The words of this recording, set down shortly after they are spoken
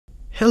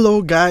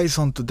Hello guys,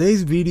 on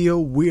today's video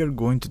we are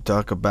going to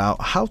talk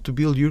about how to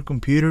build your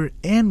computer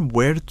and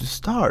where to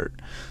start.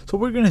 So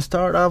we're going to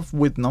start off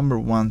with number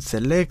one.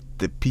 Select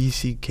the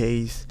PC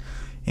case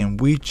and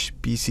which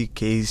PC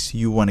case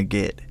you want to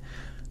get.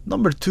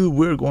 Number two,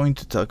 we're going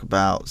to talk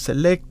about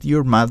select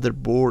your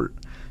motherboard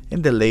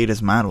and the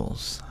latest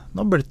models.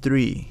 Number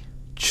three,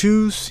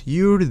 choose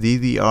your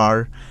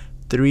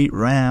DDR3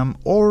 RAM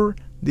or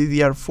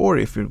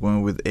DDR4 if you're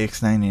going with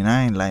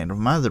X99 line of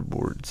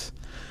motherboards.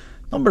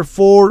 Number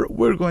four,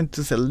 we're going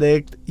to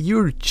select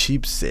your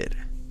chipset,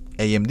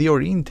 AMD or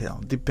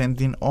Intel,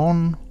 depending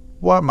on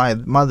what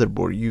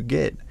motherboard you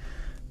get.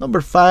 Number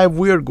five,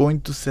 we are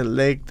going to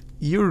select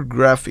your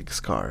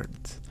graphics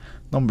cards.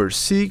 Number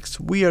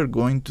six, we are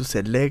going to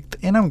select,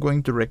 and I'm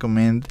going to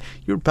recommend,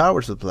 your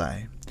power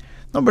supply.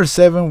 Number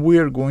seven, we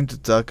are going to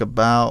talk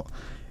about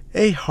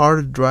a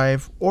hard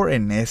drive or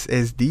an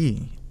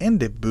SSD and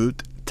the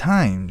boot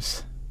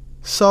times.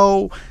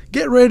 So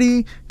get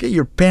ready, get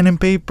your pen and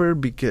paper,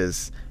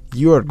 because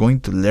you are going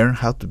to learn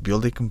how to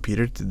build a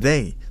computer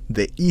today,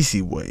 the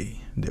easy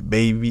way, the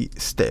baby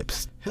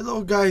steps.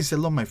 Hello guys,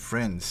 hello my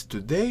friends.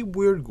 Today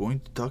we're going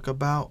to talk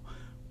about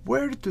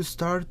where to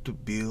start to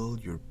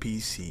build your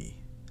PC.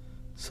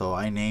 So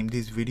I named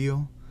this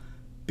video,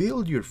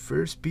 Build Your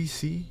First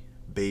PC,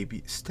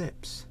 Baby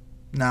Steps.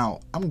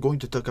 Now I'm going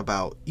to talk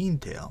about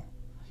Intel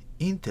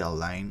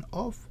line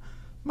of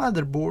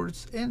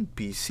motherboards and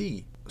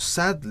PC.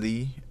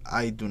 Sadly,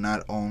 I do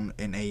not own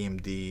an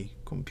AMD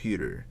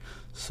computer,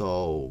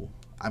 so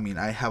I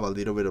have a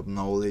little bit of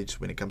knowledge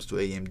when it comes to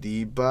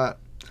AMD, but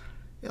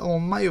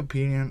in my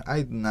opinion,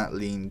 I do not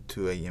lean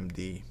to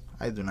AMD.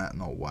 I do not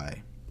know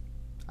why.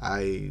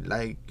 I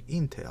like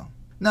Intel.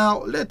 Now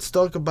let's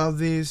talk about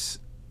this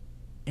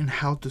and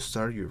how to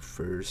start your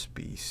first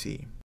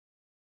PC.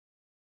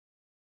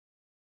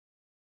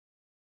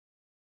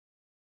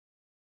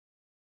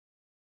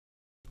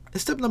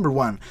 Step number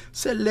one,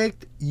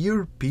 select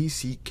your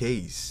PC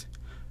case.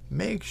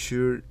 Make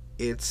sure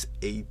it's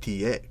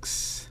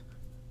ATX,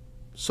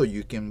 so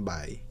you can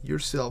buy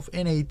yourself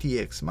an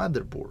ATX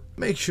motherboard.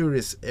 Make sure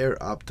it's air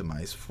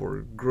optimized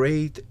for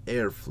great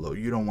airflow.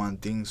 You don't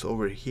want things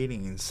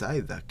overheating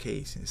inside that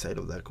case, inside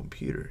of that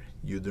computer.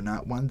 You do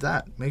not want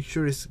that. Make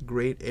sure it's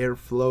great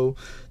airflow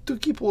to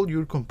keep all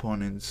your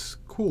components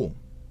cool.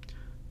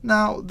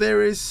 Now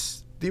there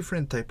is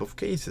different type of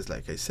cases.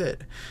 Like I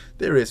said,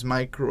 there is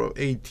micro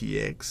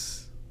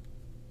ATX.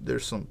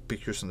 There's some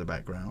pictures in the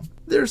background.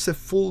 There's a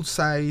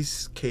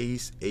full-size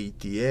case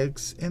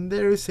ATX, and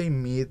there is a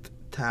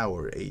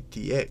mid-tower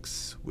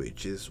ATX,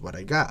 which is what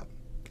I got.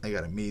 I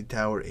got a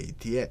mid-tower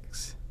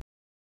ATX.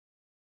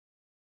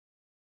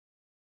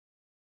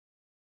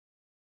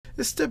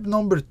 Step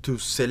number two,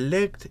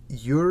 select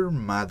your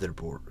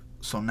motherboard.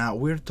 So now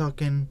we're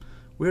talking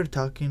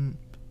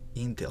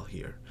Intel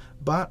here,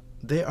 but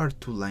there are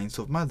two lines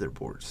of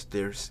motherboards.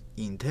 There's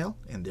Intel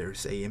and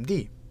there's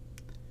AMD.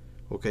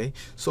 Okay,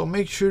 so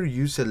make sure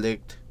you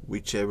select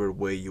whichever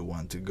way you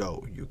want to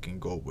go. You can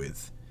go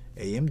with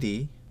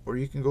AMD or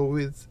you can go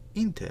with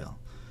Intel.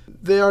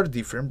 They are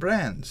different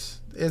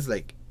brands. It's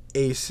like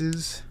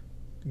Asus,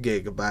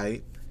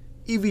 Gigabyte,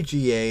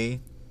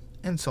 EVGA,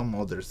 and some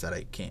others that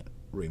I can't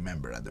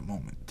remember at the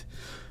moment.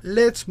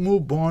 Let's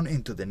move on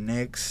into the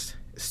next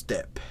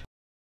step.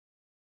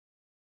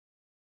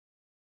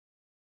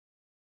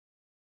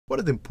 One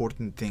of the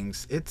important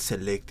things is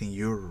selecting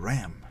your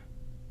RAM.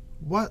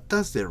 What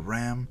does the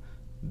RAM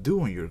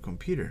do on your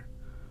computer?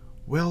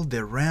 Well,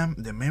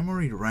 the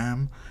memory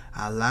RAM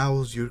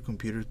allows your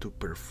computer to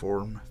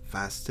perform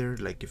faster,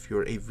 like if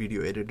you're a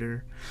video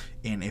editor,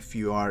 and if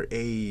you are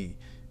a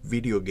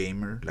video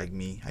gamer like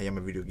me. I am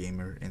a video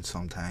gamer, and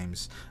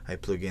sometimes I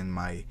plug in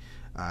my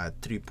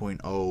 3.0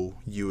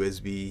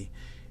 USB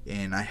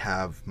and I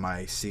have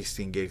my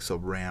 16 gigs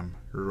of RAM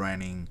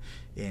running,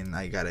 and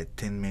I got a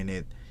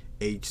 10-minute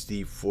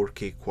HD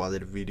 4K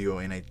quality video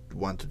and I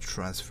want to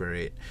transfer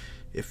it.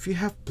 If you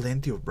have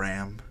plenty of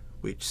RAM,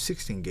 which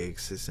 16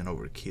 gigs is an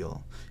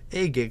overkill,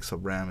 8 gigs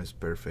of RAM is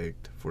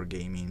perfect for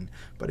gaming.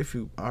 But if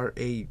you are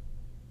a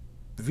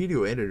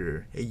video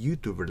editor, a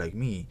YouTuber like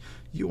me,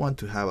 you want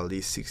to have at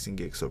least 16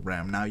 gigs of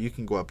RAM. Now you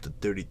can go up to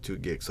 32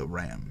 gigs of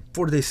RAM.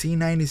 For the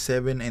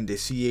C97 and the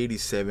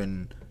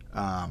C87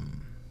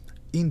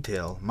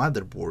 Intel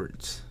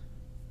motherboards,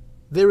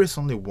 there is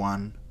only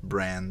one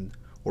brand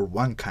or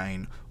one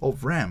kind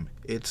of RAM.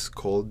 It's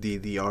called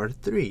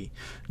DDR3.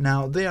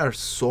 Now there are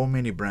so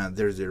many brands.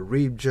 There's the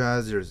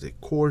Ripjaz, there's the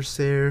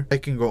Corsair. I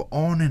can go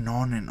on and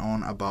on and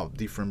on about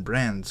different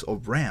brands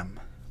of RAM,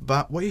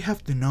 but what you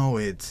have to know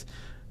is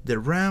the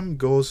RAM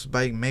goes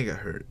by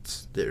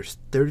megahertz. There's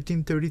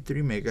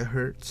 1333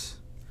 megahertz,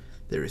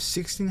 there is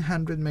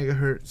 1600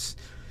 megahertz,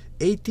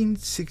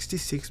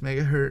 1866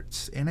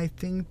 megahertz, and I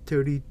think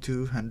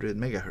 3200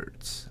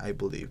 megahertz. I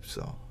believe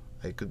so.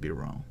 I could be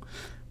wrong.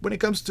 When it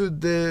comes to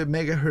the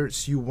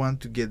megahertz, you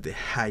want to get the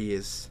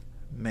highest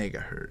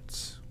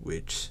megahertz,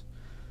 which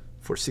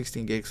for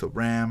 16 gigs of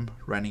RAM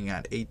running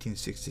at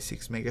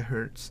 1866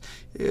 megahertz,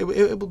 it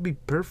will be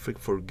perfect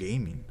for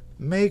gaming.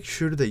 make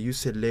sure that you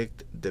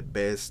select the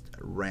best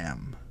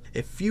RAM.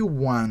 If you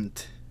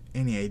want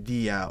any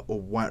idea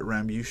of what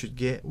RAM you should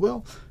get,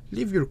 well,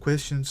 leave your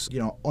questions,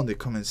 on the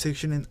comment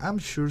section, and I'm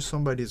sure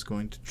somebody is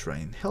going to try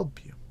and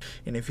help you.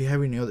 And if you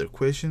have any other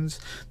questions,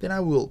 then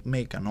I will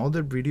make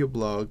another video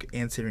blog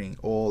answering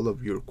all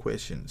of your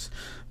questions.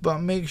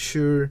 But make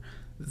sure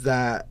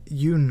that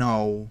you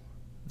know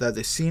that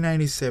the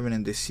C97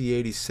 and the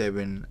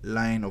C87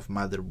 line of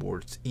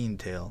motherboards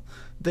Intel,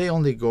 they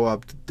only go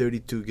up to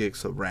 32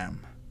 gigs of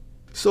RAM.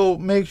 So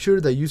make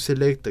sure that you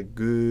select a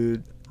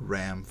good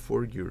RAM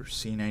for your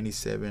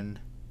C97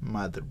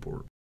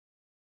 motherboard.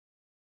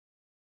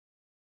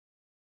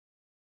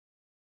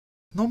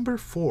 Number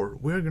 4,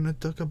 we're gonna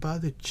talk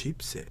about the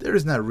chipset. There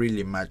is not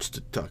really much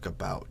to talk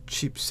about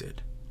chipset.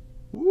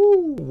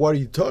 Woo, what are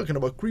you talking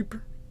about,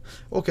 creeper?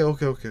 Okay.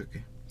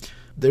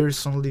 There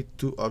is only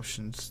 2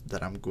 options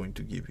that I'm going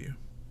to give you.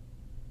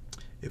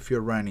 If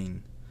you're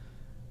running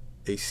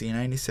a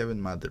C97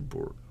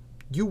 motherboard,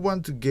 you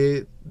want to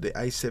get the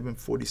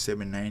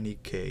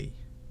i7-4790K.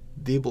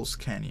 Devil's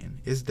Canyon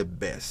is the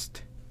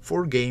best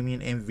for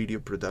gaming and video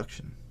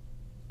production.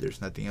 There's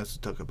nothing else to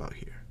talk about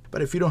here.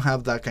 But if you don't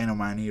have that kind of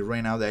money,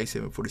 right now the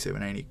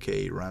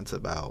i7-4790K runs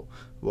about,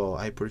 well,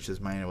 I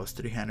purchased mine, it was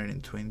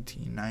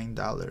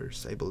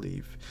 $329, I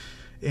believe.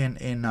 And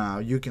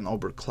you can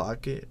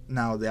overclock it.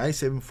 Now the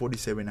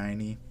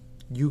i7-4790,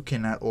 you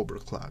cannot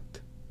overclock.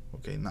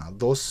 Okay, now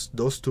those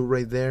 2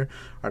 right there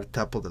are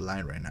top of the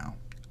line right now.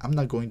 I'm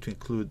not going to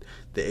include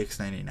the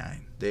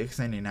X99. The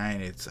X99,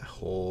 it's a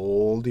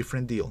whole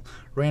different deal.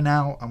 Right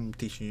now, I'm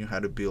teaching you how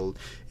to build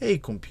a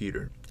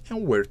computer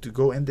and where to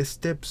go and the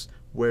steps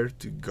where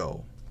to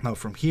go. Now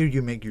from here,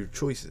 you make your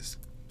choices.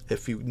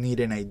 If you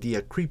need an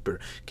idea, creeper,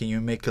 can you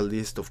make a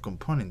list of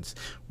components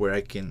where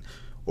I can,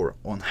 or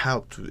on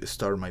how to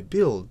start my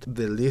build?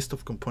 The list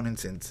of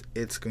components, and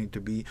it's going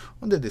to be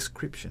on the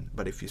description.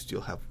 But if you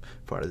still have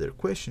further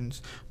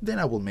questions, then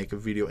I will make a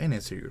video and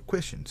answer your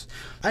questions.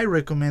 I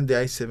recommend the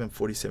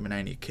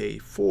i7-4790K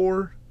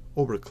for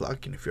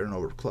overclocking if you're an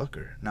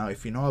overclocker. Now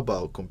if you know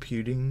about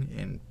computing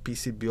and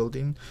PC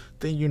building,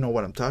 then you know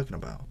what I'm talking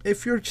about.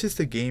 If you're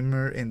just a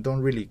gamer and don't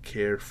really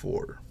care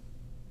for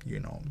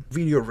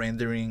video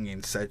rendering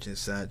and such,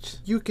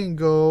 you can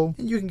go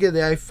and you can get the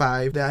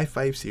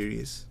i5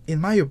 series. In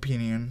my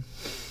opinion,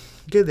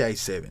 get the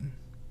i7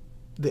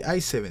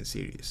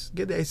 series,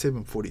 get the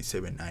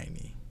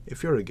i7-4790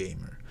 if you're a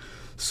gamer.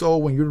 So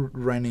when you're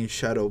running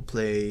Shadow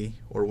Play,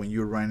 or when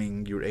you're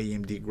running your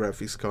AMD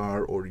graphics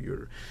card or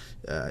your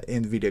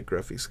NVIDIA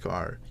graphics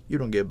card, you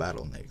don't get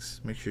bottlenecks.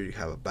 Make sure you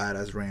have a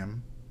badass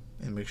RAM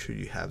and make sure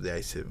you have the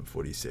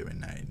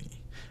i7-4790.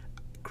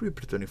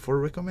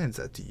 Creeper24 recommends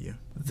that to you.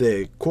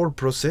 The core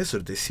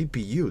processor, the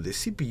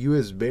CPU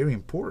is very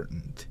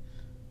important.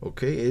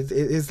 Okay,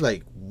 it's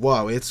like,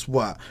 wow, it's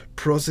what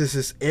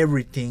processes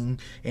everything,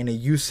 and it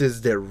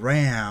uses the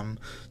RAM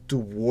to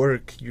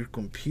work your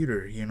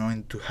computer,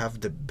 and to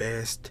have the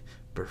best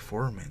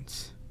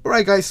performance.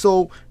 Alright guys,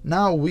 so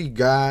now we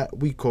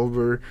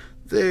cover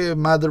the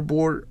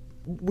motherboard,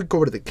 we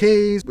cover the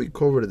case, we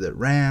cover the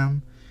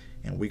RAM,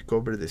 and we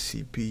cover the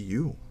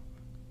CPU.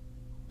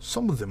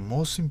 Some of the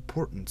most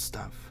important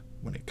stuff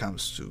when it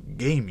comes to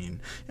gaming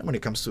and when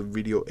it comes to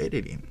video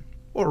editing.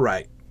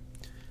 Alright,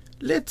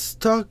 let's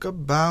talk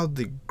about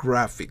the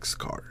graphics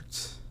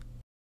cards.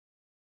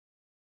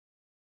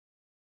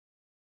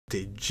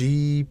 The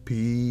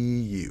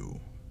GPU.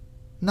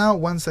 Now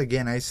once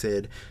again I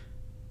said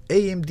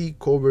AMD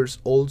covers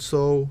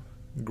also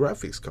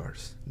graphics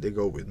cards. They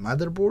go with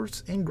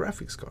motherboards and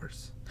graphics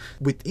cards.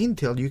 With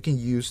Intel you can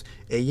use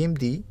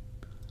AMD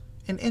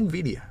and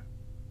NVIDIA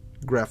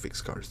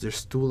graphics cards.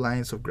 There's 2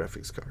 lines of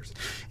graphics cards,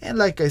 and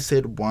like I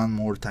said one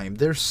more time,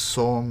 there's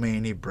so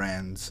many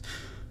brands,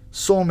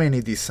 so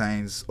many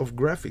designs of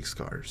graphics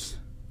cards.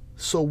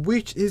 So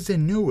which is the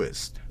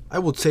newest? I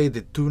would say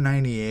the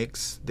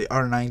 290X, the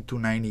R9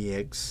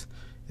 290X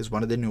is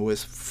one of the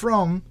newest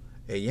from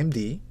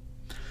AMD,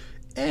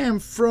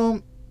 and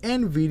from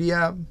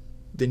NVIDIA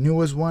the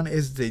newest one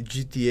is the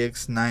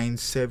GTX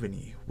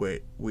 970,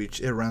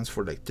 which it runs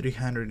for like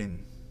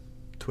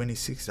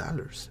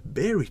 $326.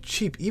 Very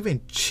cheap,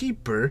 even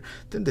cheaper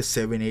than the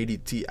 780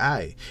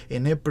 Ti,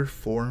 and it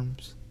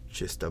performs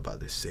just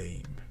about the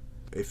same.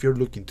 If you're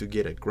looking to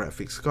get a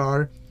graphics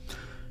card,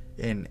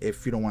 and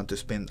if you don't want to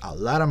spend a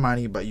lot of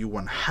money but you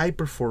want high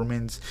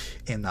performance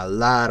and a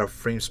lot of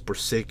frames per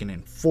second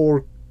and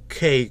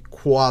 4K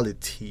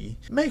quality,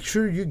 make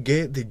sure you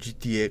get the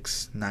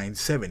GTX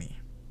 970.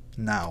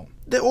 Now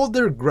the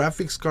other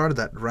graphics card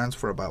that runs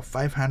for about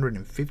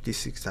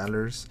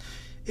 $556,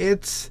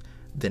 it's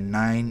the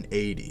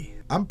 980.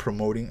 I'm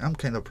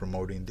kind of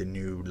promoting the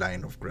new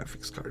line of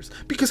graphics cards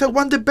because I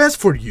want the best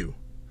for you.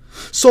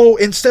 So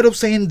instead of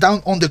saying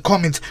down on the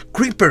comments,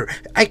 Creeper,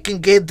 I can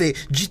get the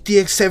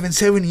GTX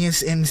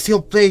 770 and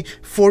still play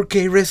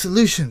 4K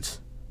resolutions,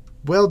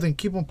 well then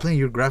keep on playing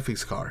your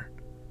graphics card.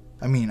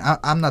 I mean,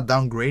 I'm not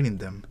downgrading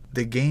them.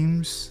 The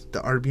games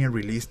that are being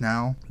released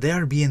now, they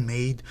are being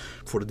made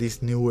for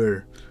these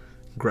newer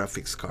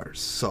graphics cards.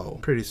 So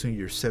pretty soon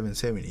your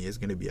 770 is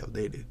gonna be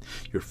outdated.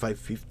 Your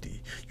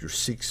 550, your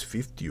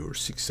 650 or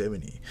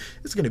 670,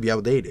 it's gonna be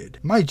outdated.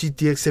 My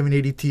GTX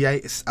 780 Ti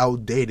is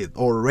outdated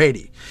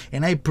already,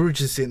 and I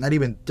purchased it not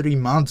even 3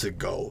 months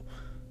ago.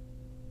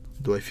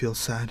 Do I feel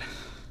sad?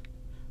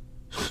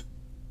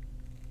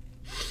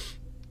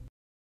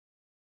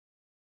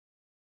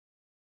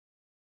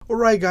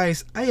 Alright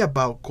guys, I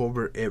about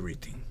covered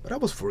everything, but I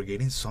was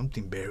forgetting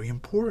something very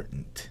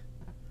important.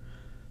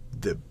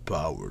 The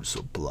power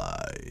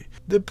supply.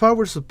 The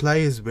power supply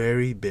is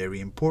very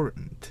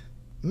important.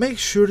 Make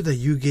sure that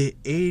you get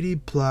 80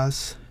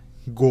 plus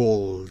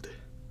gold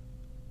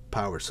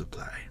power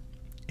supply.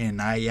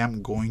 And I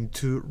am going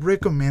to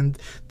recommend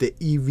the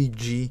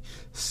EVG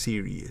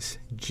series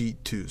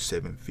G2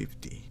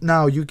 750.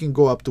 Now you can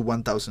go up to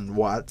 1000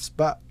 watts,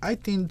 but I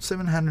think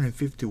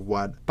 750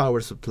 watt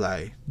power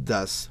supply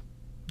does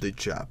the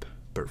job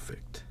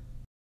perfect.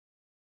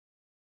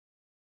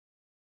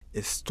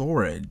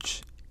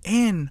 Storage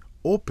and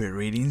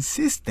operating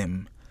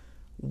system,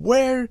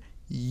 where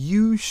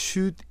you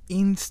should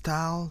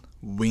install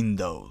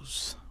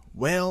Windows.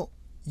 Well,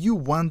 you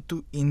want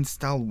to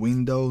install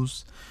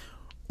Windows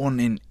on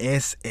an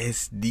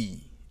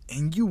SSD,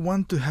 and you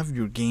want to have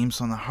your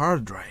games on a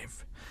hard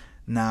drive.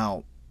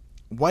 Now,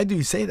 why do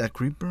you say that,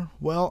 Creeper?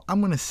 Well, I'm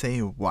gonna say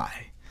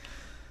why.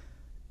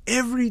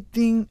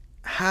 Everything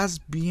has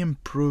been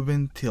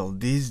proven till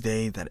this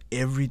day that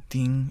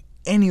everything,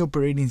 any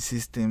operating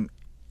system,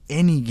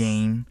 any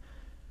game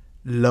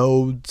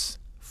loads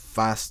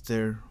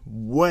faster,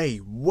 way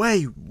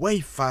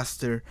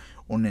faster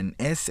on an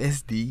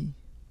SSD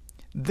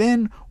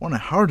than on a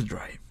hard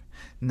drive.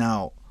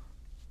 Now,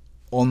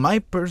 on my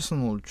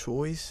personal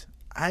choice,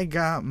 I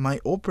got my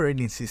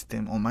operating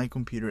system on my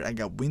computer. I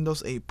got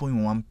Windows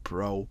 8.1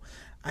 Pro.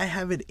 I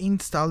have it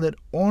installed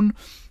on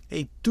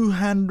a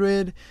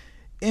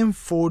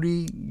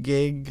 240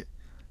 gig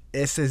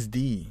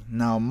SSD.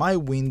 Now my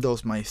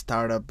Windows, my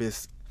startup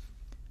is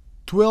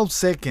 12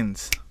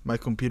 seconds. My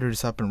computer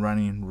is up and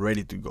running,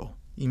 ready to go.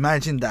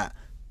 Imagine that,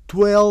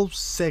 12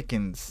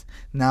 seconds.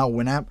 Now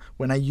when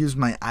I use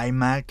my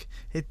iMac,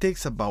 it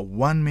takes about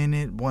 1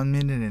 minute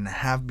and a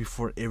half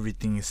before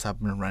everything is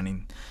up and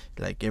running.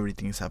 Like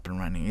everything is up and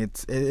running.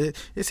 It's a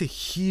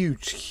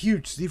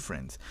huge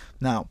difference.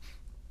 Now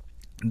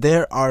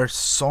there are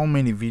so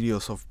many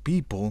videos of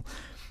people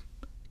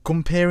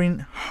comparing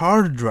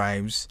hard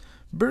drives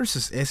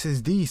versus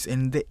SSDs,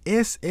 and the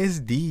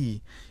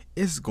SSD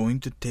is going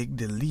to take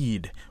the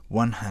lead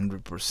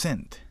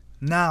 100%.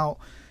 Now,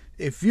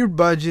 if your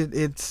budget,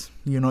 it's,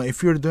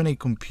 if you're doing a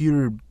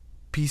computer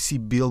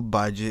PC build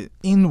budget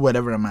in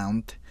whatever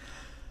amount,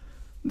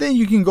 then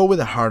you can go with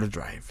a hard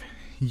drive.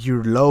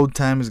 Your load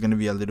time is going to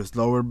be a little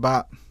slower,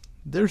 but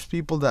there's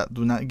people that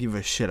do not give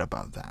a shit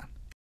about that.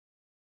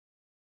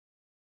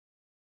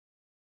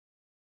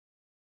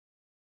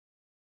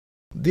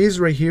 This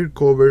right here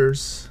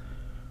covers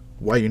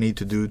what you need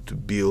to do to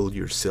build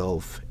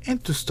yourself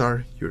and to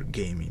start your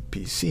gaming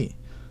PC.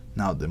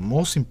 Now, the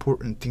most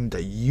important thing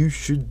that you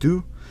should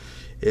do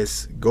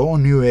is go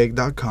on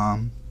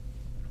newegg.com,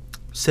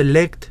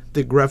 select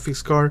the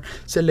graphics card,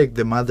 select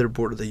the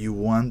motherboard that you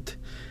want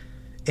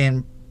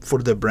and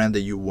for the brand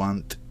that you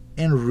want,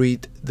 and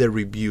read the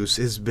reviews.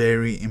 It's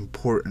very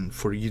important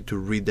for you to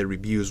read the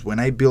reviews. When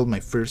I built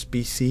my first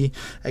PC,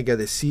 I got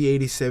a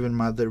C87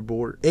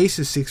 motherboard,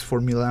 Asus 6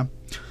 formula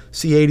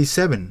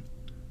C87,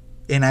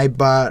 and I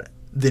bought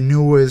the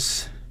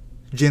newest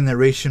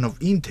generation of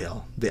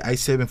Intel, the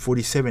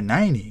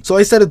i7-4790. So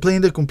I started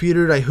playing the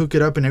computer, I hooked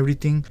it up and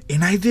everything,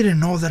 and I didn't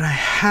know that I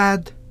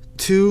had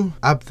to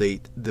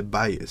update the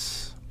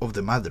BIOS of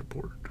the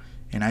motherboard.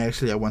 And I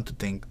want to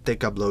thank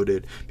Tech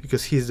Uploaded,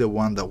 because he's the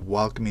one that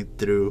walked me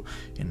through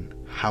and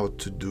how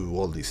to do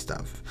all this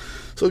stuff.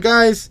 So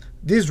guys,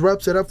 this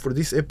wraps it up for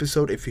this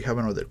episode. If you have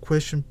another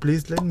question,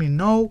 please let me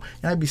know,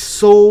 and I'd be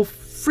so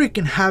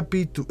freaking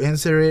happy to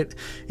answer it.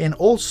 And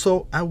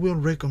also, I will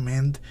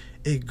recommend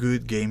a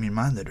good gaming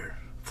monitor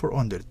for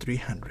under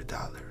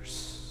 $300.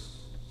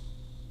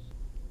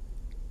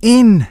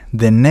 In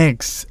the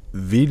next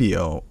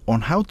video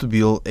on how to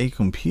build a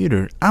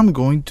computer, I'm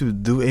going to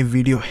do a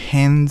video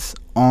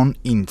hands-on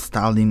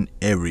installing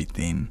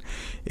everything.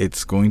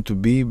 It's going to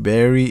be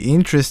very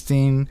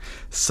interesting,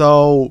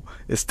 so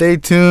stay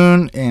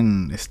tuned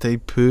and stay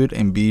put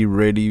and be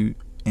ready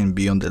and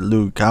be on the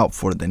lookout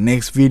for the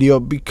next video,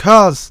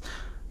 because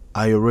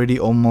I already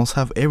almost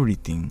have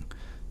everything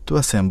to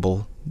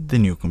assemble the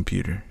new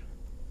computer,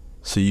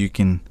 so you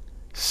can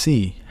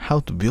see how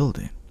to build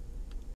it.